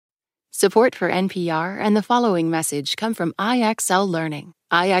Support for NPR and the following message come from IXL Learning.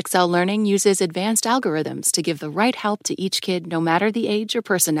 IXL Learning uses advanced algorithms to give the right help to each kid no matter the age or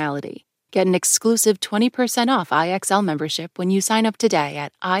personality. Get an exclusive 20% off IXL membership when you sign up today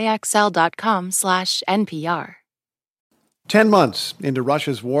at IXL.com/NPR. 10 months into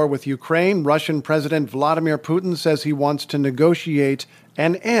Russia's war with Ukraine, Russian President Vladimir Putin says he wants to negotiate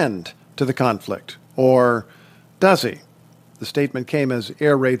an end to the conflict. Or does he? The statement came as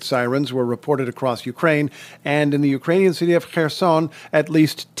air raid sirens were reported across Ukraine, and in the Ukrainian city of Kherson, at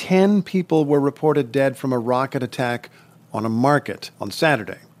least 10 people were reported dead from a rocket attack on a market on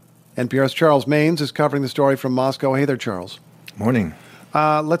Saturday. NPR's Charles Maynes is covering the story from Moscow. Hey there, Charles. Morning.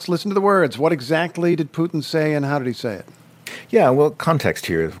 Let's listen to the words. What exactly did Putin say, and how did he say it? Yeah, well, context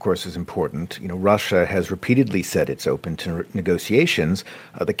here, of course, is important. Russia has repeatedly said it's open to negotiations.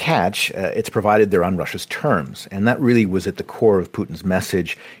 The catch, it's provided they're on Russia's terms. And that really was at the core of Putin's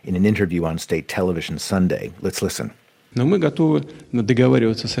message in an interview on state television Sunday. Let's listen. Но мы готовы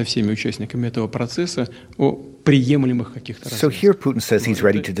договариваться со всеми участниками этого процесса о приемлемых каких-то So here Putin says he's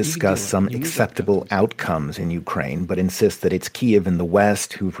ready to discuss some acceptable outcomes in Ukraine, but insists that it's Kyiv and the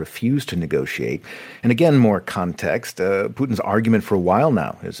West who've refused to negotiate. And again, more context, Putin's argument for a while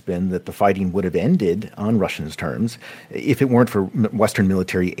now has been that the fighting would have ended on Russian terms if it weren't for Western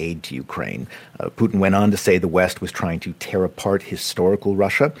military aid to Ukraine. Putin went on to say the West was trying to tear apart historical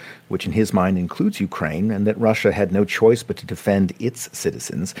Russia, which in his mind includes Ukraine, and that Russia had no choice but to defend its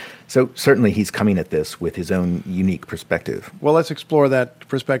citizens. So certainly he's coming at this with his own unique perspective. Well, let's explore that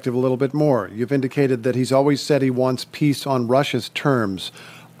perspective a little bit more. You've indicated that he's always said he wants peace on Russia's terms.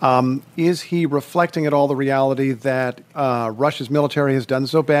 Is he reflecting at all the reality that Russia's military has done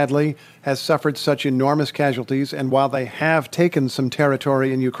so badly, has suffered such enormous casualties, and while they have taken some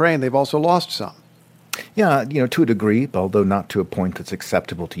territory in Ukraine, they've also lost some? Yeah, to a degree, although not to a point that's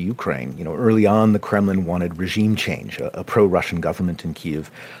acceptable to Ukraine. Early on, the Kremlin wanted regime change, a pro-Russian government in Kyiv.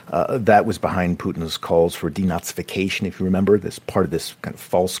 That was behind Putin's calls for denazification, if you remember, this part of this kind of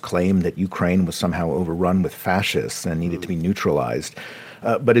false claim that Ukraine was somehow overrun with fascists and needed to be neutralized.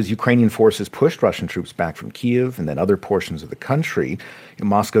 But as Ukrainian forces pushed Russian troops back from Kyiv and then other portions of the country,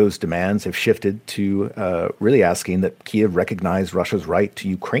 Moscow's demands have shifted to really asking that Kyiv recognize Russia's right to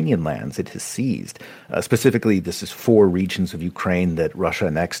Ukrainian lands it has seized. Specifically, this is 4 regions of Ukraine that Russia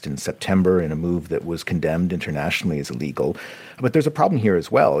annexed in September in a move that was condemned internationally as illegal. But there's a problem here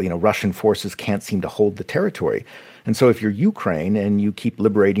as well. Russian forces can't seem to hold the territory. And so if you're Ukraine and you keep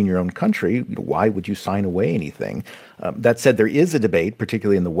liberating your own country, why would you sign away anything? That said, there is a debate,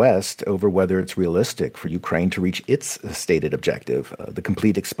 particularly in the West, over whether it's realistic for Ukraine to reach its stated objective, the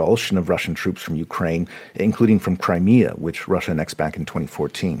complete expulsion of Russian troops from Ukraine, including from Crimea, which Russia annexed back in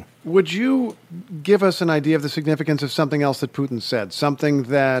 2014. Would you give us an idea of the significance of something else that Putin said, something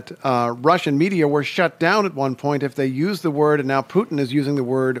that Russian media were shut down at one point if they used the word, and now Putin is using the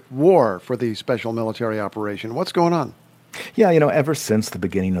word war for the special military operation? What's going on? Yeah, ever since the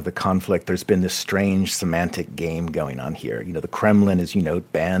beginning of the conflict, there's been this strange semantic game going on here. The Kremlin, as you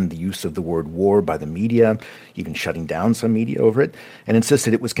note, banned the use of the word war by the media, even shutting down some media over it, and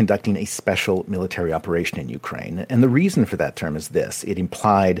insisted it was conducting a special military operation in Ukraine. And the reason for that term is this. It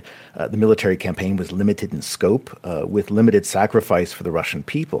implied the military campaign was limited in scope, with limited sacrifice for the Russian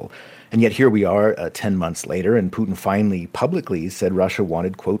people. And yet here we are 10 months later, and Putin finally publicly said Russia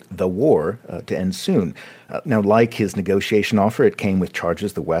wanted, quote, the war to end soon. Now, like his negotiation offer, it came with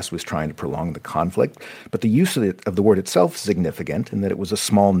charges the West was trying to prolong the conflict. But the use of the word itself is significant in that it was a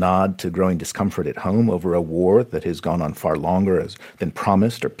small nod to growing discomfort at home over a war that has gone on far longer than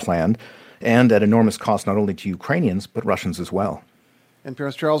promised or planned, and at enormous cost not only to Ukrainians, but Russians as well.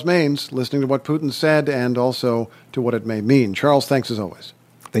 NPR's Charles Maynes, listening to what Putin said and also to what it may mean. Charles, thanks as always.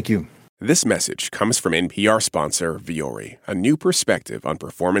 Thank you. This message comes from NPR sponsor Vuori, a new perspective on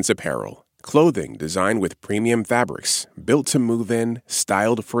performance apparel. Clothing designed with premium fabrics, built to move in,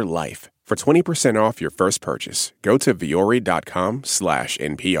 styled for life. For 20% off your first purchase, go to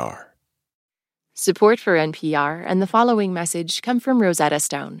vuori.com/NPR. Support for NPR and the following message come from Rosetta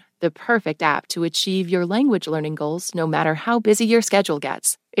Stone, the perfect app to achieve your language learning goals no matter how busy your schedule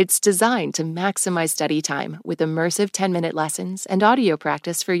gets. It's designed to maximize study time with immersive 10-minute lessons and audio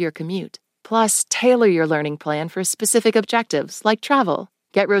practice for your commute. Plus, tailor your learning plan for specific objectives like travel.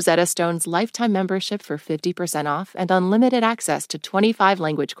 Get Rosetta Stone's lifetime membership for 50% off and unlimited access to 25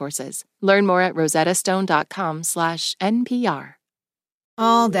 language courses. Learn more at rosettastone.com/NPR.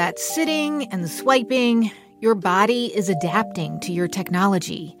 All that sitting and swiping, your body is adapting to your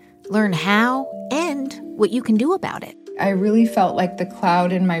technology. Learn how and what you can do about it. I really felt like the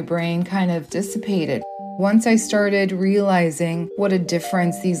cloud in my brain kind of dissipated. Once I started realizing what a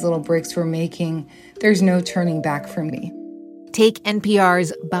difference these little breaks were making, there's no turning back for me. Take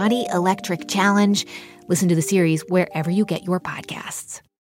NPR's Body Electric Challenge. Listen to the series wherever you get your podcasts.